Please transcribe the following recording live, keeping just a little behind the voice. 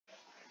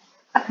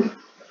Okay, hi,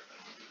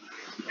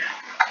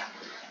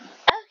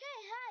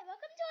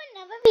 welcome to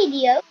another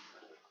video.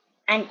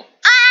 And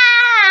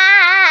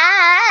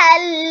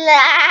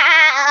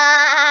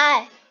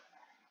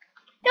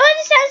don't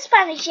understand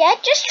Spanish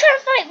yet, just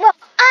translate what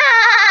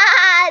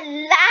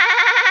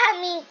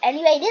means.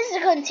 Anyway, this is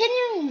a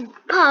continuing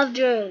part of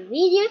the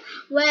video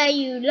where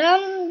you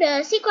learn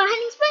the secret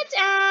hiding spots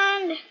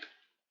and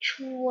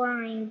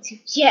trying to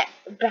get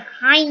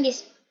behind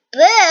this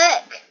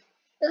book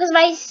because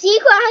my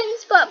secret hiding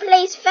spot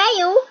plays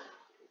fail.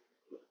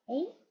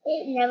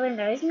 It never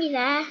knows me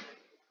there,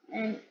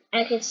 and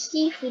I can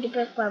see through the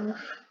book, but I'm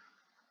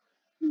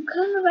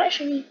kind of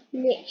actually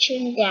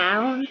glitching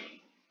down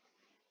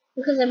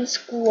because I'm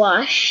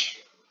squashed.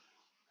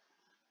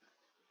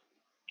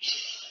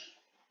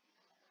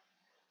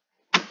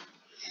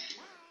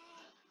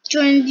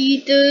 And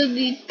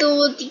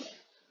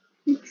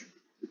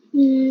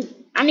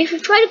if you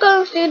try to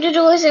go through the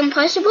door, it's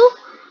impossible,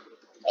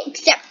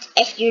 except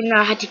if you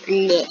know how to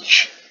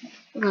glitch,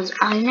 because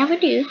I never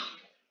do.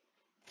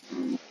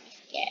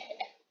 Yeah,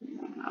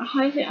 I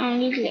hope it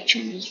only glitch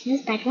on these.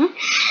 This bad one.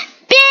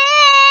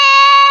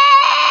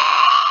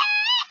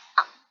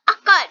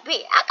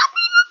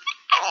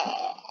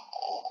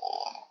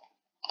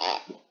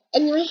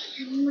 Anyway,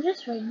 I'm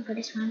just waiting for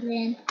this one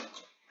then.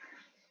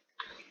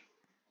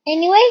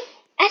 Anyway,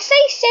 as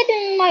I said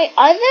in my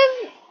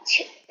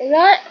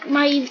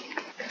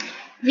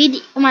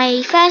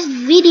my first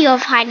video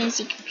of hide and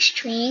seek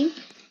extreme,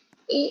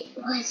 it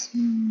was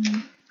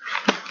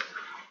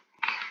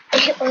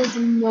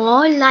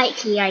more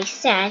likely. I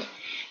said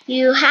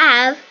you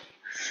have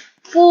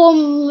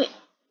 4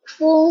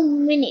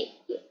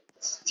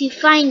 minutes to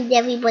find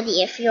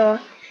everybody if you're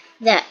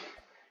the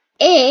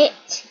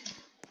it,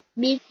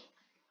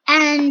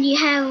 and you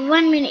have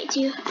 1 minute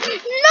to no.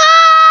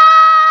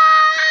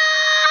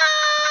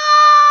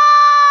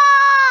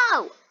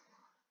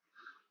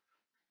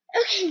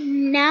 Okay,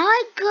 now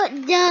I got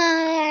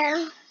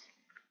the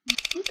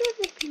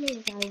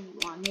place I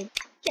wanted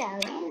to go,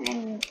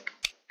 and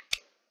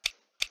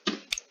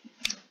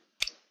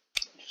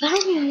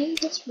finally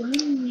this one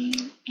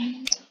room,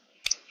 and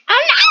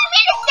I'm not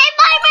gonna say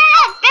my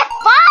word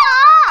before.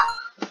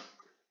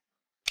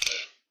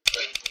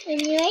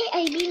 Anyway,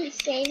 I've been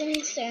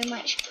saving so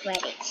much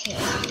credits here.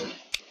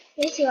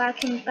 This is what I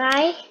can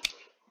buy.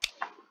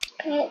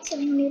 Let's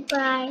only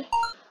buy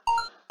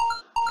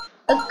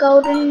a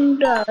golden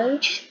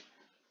doge.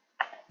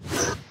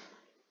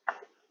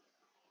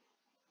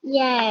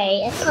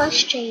 Yay, a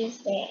plush tree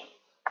is there.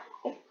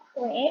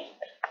 Equip.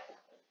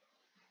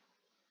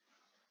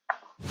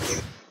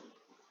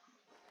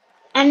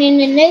 And in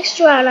the next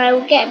round I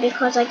will get,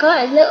 because I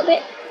got a little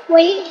bit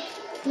really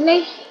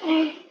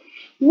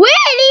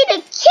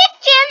the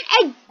kitchen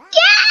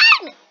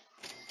again.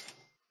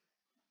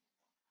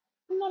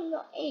 I'm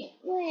not it.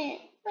 Where?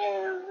 I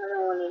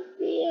don't want to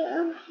be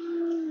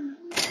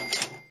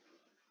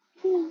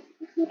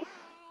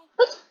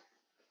What?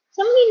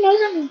 Somebody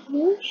knows I'm a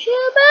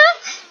YouTuber?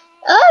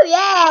 Oh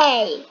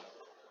yay!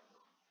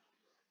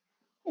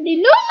 I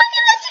didn't know my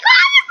goodness.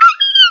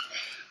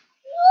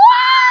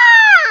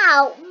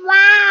 Wow!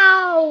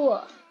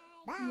 Wow!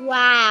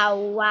 Wow!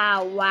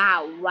 Wow!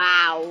 Wow!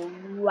 Wow!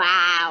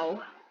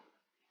 Wow!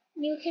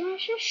 You can I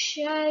just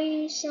show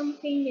you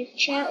something the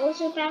chat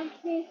was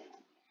about me?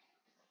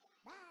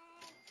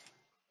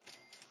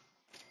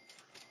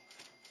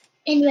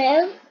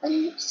 Anyway,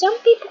 some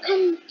people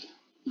can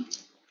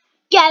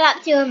get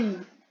up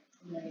to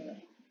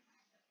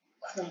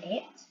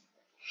credit.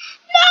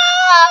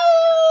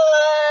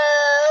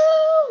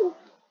 No!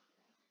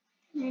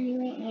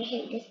 Anyway, I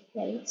hate this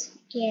place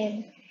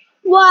again.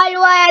 Why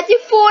do I have to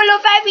fall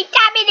off every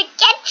time in the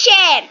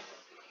kitchen?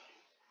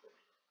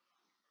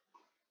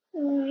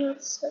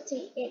 Let's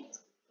take it.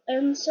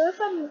 So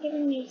if I'm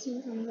giving you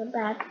sometimes a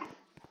bad.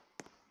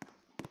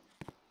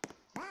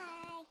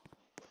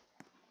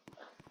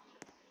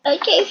 I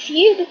gave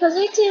you because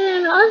it's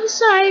on the other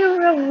side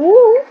of the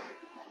wall.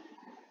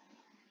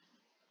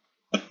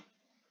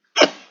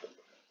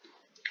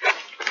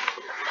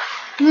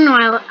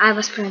 No, I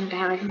was playing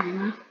that with my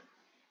mom.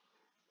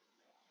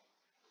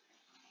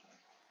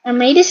 I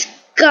made a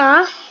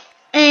scar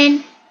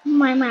in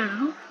my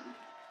mouth.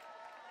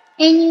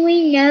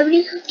 Anyway,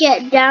 nobody could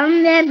get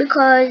down there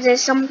because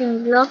there's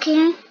something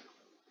blocking.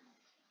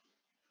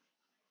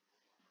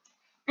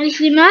 And if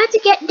you know how to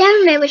get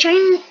down there, which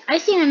I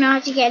think I know how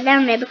to get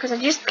down there because I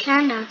just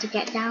planned how to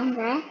get down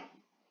there.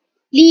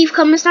 Leave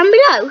comments down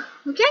below.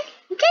 Okay?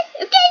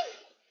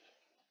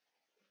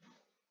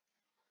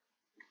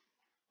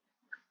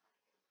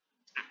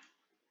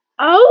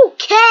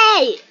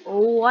 Okay!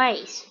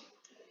 Always.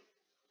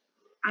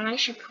 And I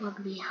should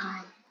probably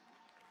hide.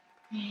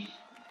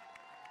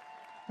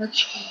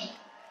 Okay.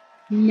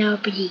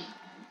 Nobody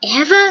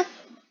ever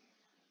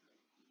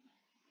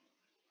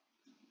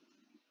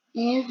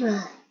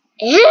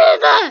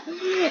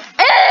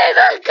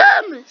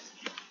comes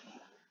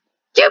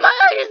to my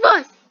hiding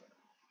spot.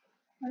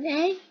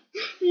 Okay?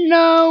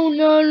 No.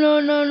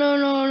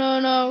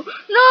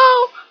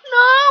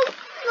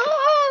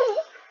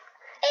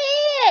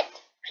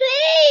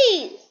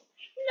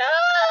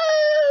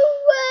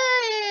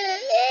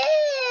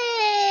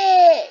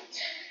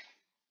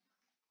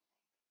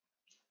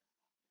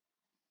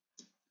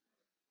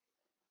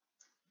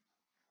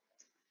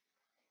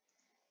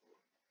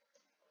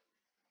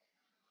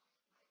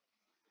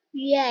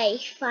 Yay,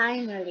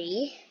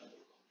 finally.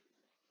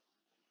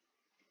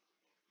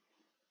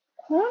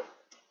 Huh?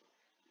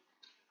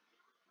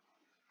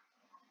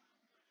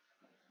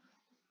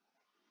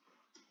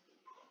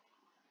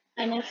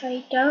 And if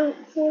I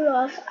don't fall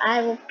off,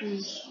 I will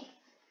be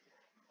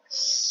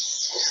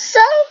so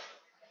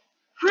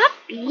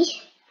happy.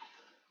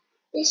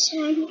 This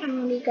time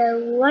I'm gonna go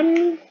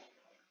one.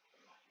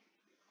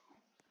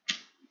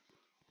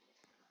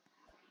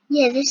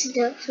 Yeah, this is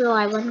the floor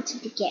I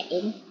wanted to get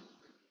in.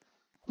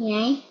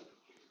 Yeah.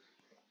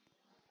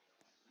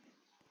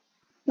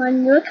 My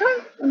new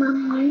account, my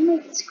home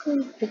is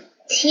called the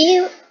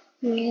Teal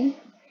Room.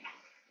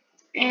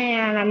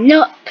 And I'm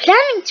not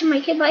planning to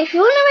make it, but if you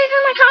want to make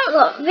my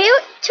account, look,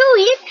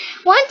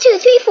 1, 2,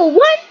 3, 4,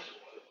 1,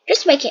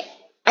 just make it.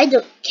 I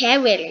don't care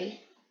really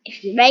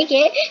if you make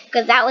it,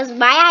 because that was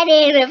my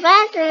idea in the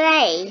first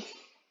place.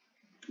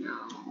 No,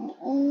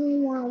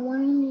 I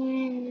want it.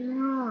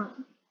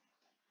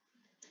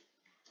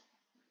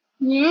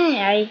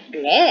 Yeah, I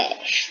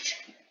glitched.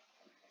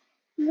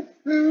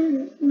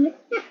 And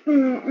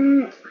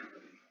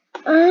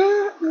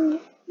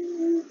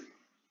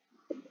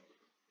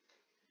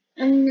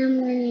I'm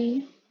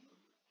gonna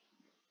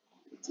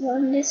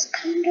run this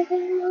kind of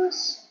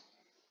animals.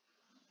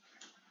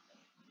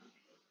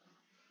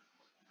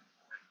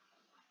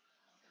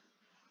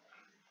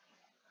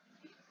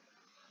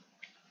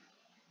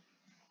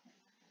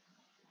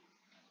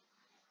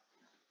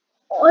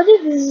 What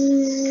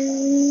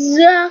exactly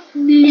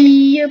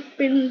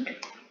happened?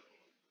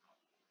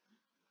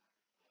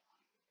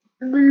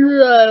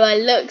 I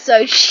look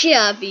so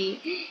shabby.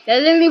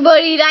 Does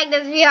anybody like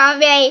this view of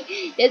me?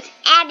 Does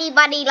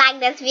anybody like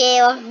this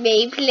view of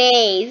me,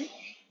 please?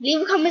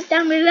 Leave comments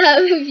down below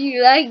if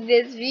you like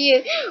this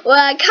view. Well,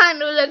 I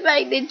kind of look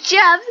like the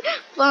chaps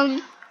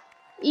from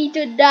Eat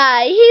or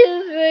Die. He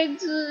was going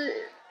to...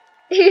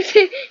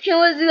 he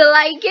wasn't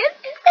like it.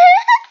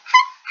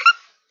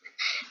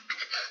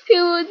 He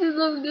wasn't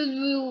like this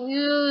view.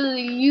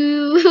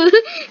 You.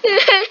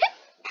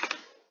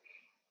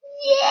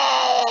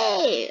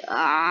 Yay!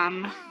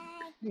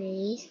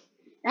 Please.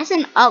 That's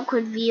an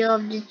awkward view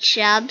of the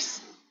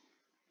chubs.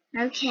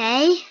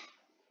 Okay.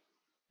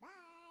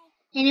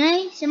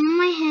 Anyway, some of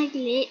my hair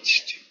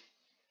glitched.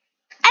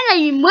 And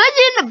I was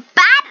in a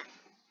bad.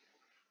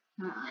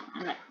 I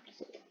like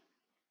it.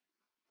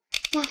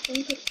 Yeah,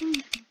 think it's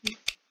fine.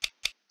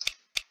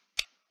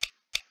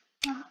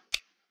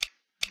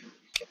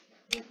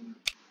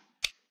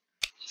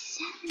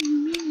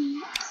 7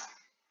 minutes.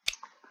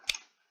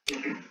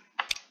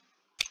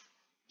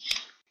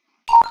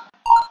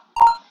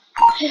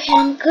 Okay,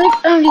 I'm good.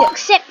 Only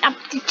accept up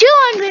to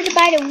 200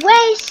 by the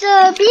way,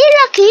 so be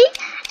lucky.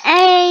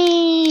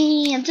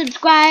 And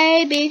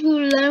subscribe if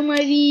you like my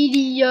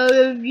video.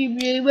 If you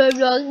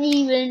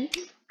even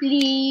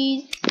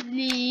please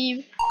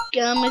leave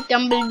comments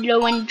down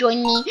below and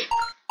join me.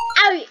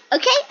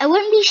 Okay, I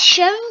won't be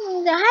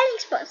showing the hiding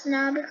spots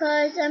now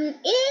because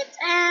it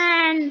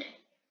and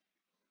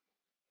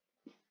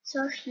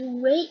so if you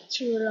wait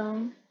too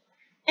long.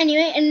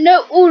 Anyway, and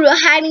not all the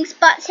hiding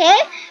spots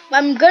here, but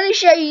I'm gonna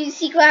show you the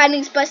secret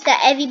hiding spots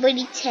that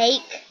everybody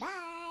take.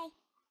 Bye.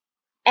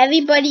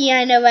 Everybody,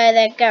 I know where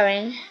they're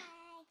going.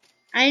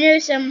 I know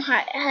some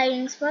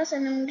hiding spots,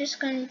 and I'm just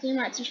gonna do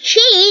that to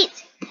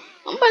cheat.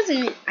 One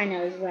person I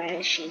know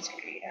where she's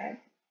gonna go.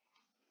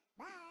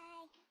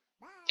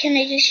 Can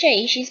I just show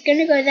you? She's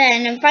gonna go there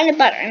and then find a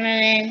button, and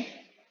then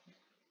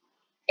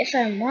if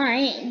I'm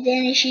right,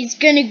 then she's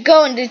gonna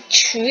go on the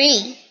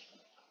tree.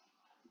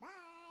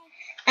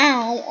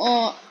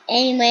 Ow,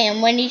 anyway, I'm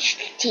going to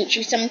teach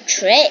you some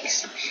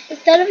tricks.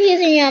 Instead of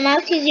using your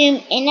mouth to zoom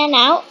in and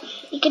out,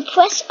 you can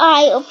press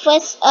I or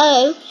press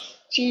O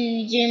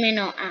to zoom in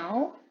or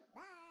out.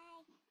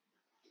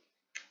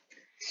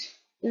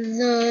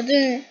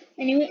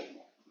 Anyway,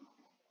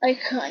 I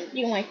can't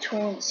do my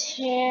taunts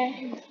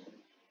here.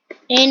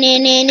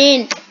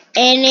 In.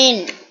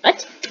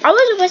 What? I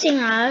was pressing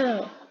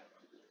O.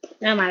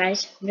 No matter, I'm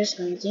just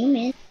going to zoom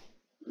in.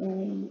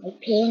 I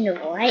pay in the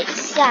right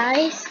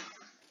size.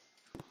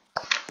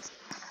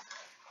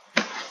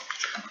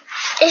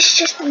 It's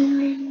just a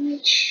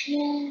minute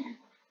chair.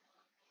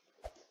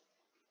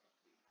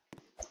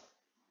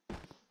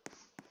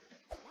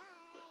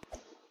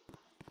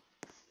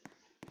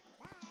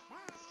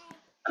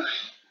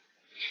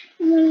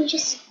 I'm gonna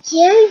just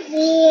go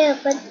there,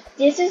 but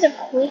this is a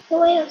quicker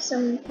way of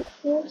some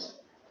people's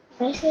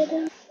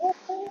method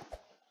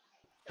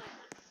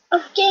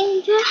of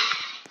getting there.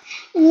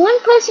 And one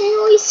person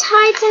always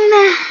hides in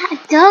a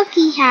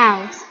doggy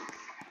house.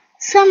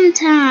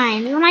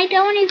 Sometimes when I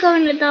don't want to go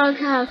in the dog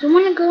house, I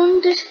want to go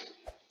in the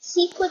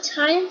secret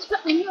hiding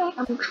spot. Anyway,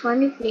 I'm trying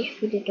to glitch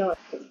through the door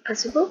if it's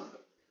possible.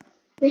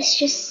 Let's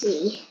just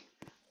see.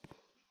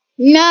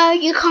 No,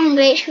 you can't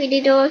glitch through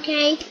the door,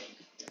 okay?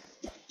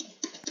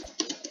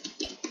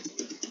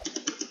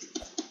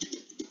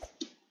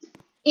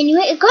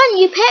 Anyway, I got a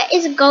new pet.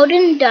 Is a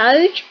golden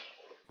doge,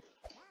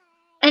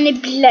 and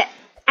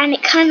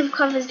it kind of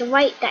covers the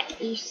white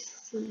that you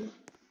see.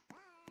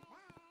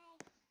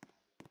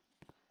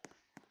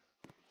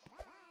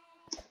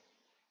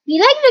 You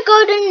like the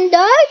Golden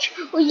Dodge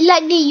or you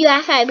like the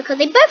UFO? Because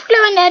they both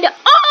glow and they're the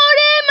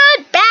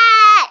ultimate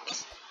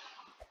bats.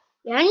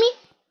 You heard me?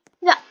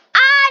 The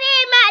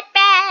ultimate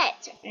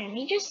bats. Let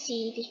me just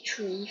see the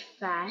tree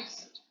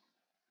first.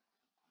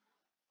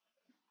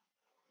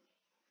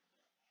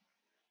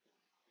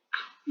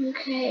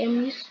 Okay,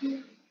 I'm just...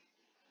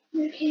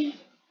 Okay.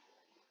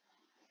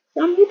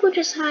 Some people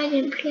just hide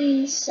in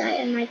plain sight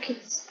and like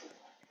it's...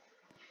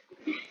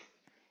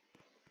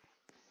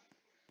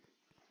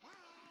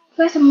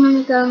 First I'm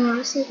gonna go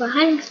and see a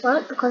hiding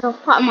spot because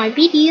of part of my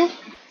video.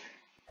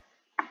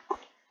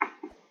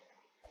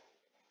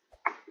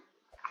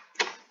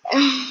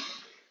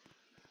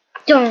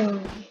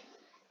 Don't.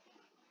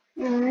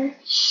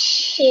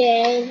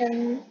 Share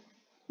them.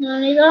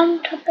 Now it's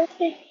on top of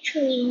the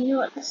tree,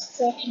 not the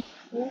second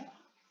floor.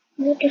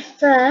 Not the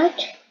third.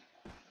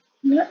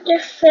 Not the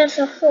fifth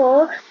or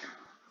fourth.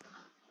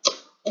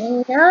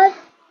 And not.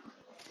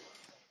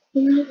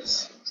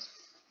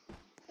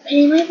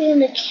 He might be on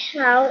the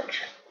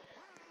couch.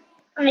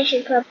 I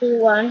should probably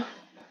one.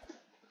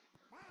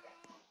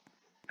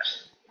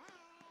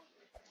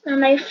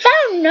 And I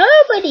found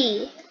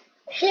nobody.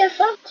 I should have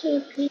found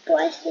 2 people,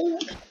 I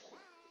think.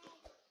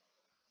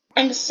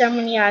 And so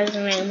many eyes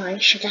around my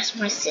shit. That's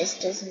my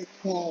sister's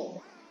name.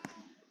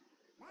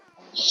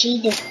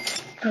 She did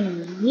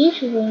from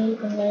YouTube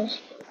even though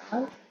she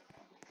was.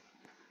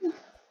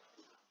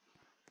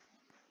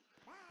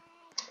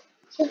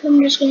 So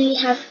I'm just gonna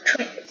have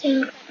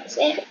 10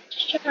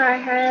 extra I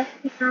have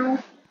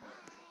now.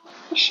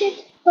 I should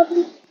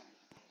probably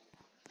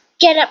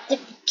get up the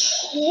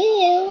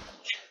kill.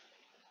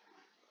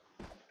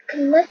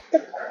 Collect the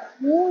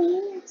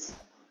coins.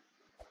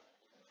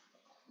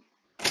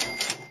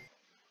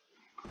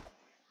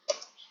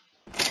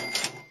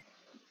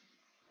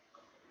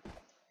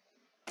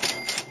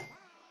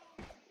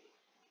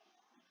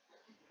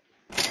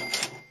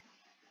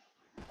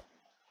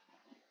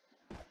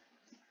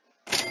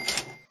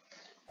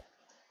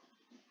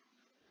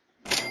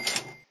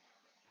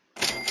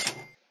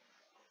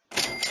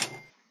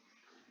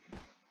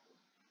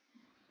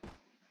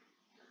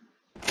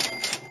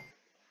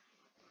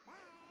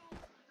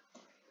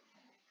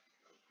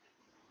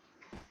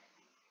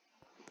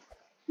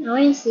 I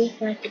want to see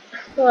if I can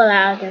pull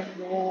out of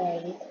the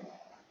raid.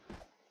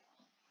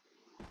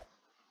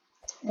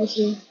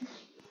 Okay.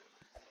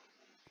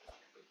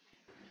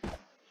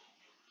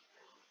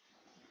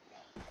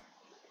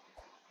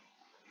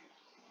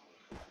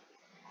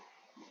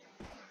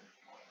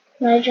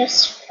 I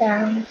just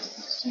found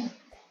some.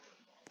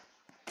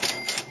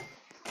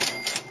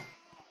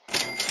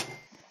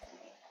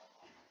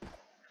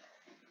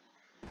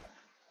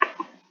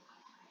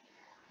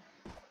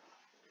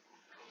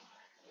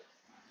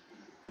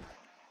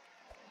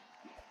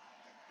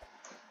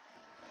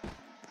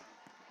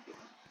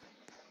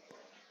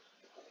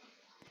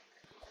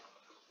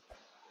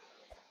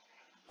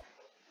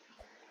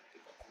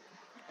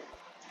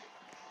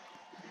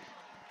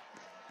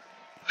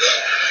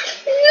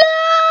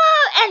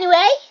 No!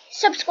 Anyway,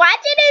 subscribe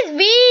to this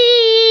video.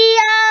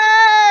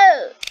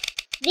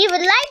 Leave a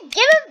like,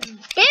 give a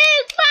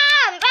big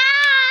thumbs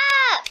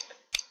up.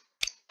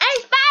 And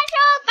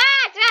special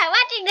thanks for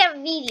watching the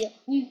video.